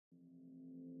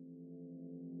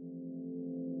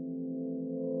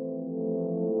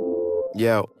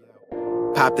Yo,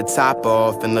 pop the top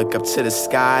off and look up to the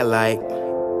sky like,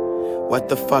 what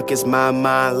the fuck is my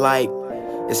mind like?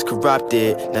 It's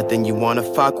corrupted, nothing you wanna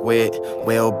fuck with.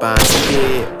 Well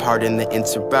bonded, pardon the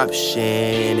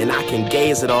interruption. And I can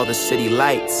gaze at all the city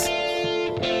lights,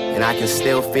 and I can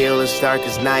still feel as dark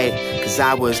as night. Cause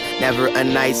I was never a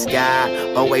nice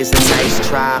guy, always a nice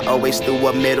try. Always threw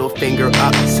a middle finger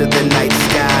up to the night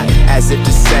sky, as if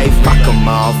to say, fuck 'em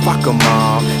all, fuck 'em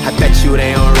all. I bet you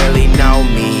they don't really know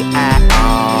me at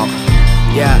all.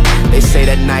 Yeah, they say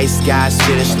that nice guys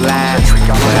finish last.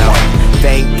 Well,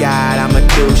 thank God I'm a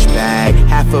douchebag,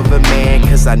 half of a man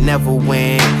cause I never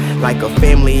win. Like a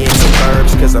family in the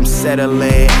burbs cause I'm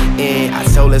settling in. I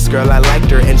told this girl I liked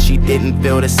her and she didn't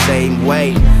feel the same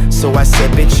way. So I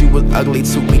said, bitch, you was ugly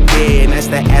to begin. That's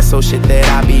that asshole shit that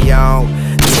I be on.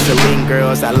 These Celine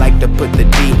girls, I like to put the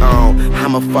D on.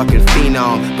 I'm a fucking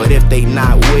phenom, but if they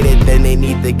not with it, then they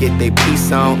need to get their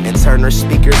piece on and turn their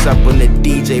speakers up when the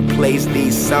DJ plays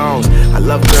these songs. I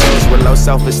love girls with low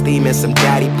self-esteem and some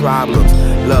daddy problems.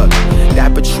 Look,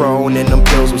 that Patron and them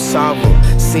pills will solve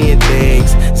them. Seeing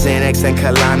things, Xanax and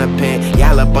Klonopin.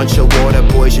 Y'all a bunch of water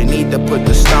boys, you need to put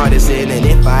the starters in. And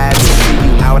if I ever see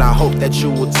you out, I hope that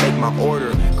you will take my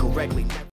order correctly.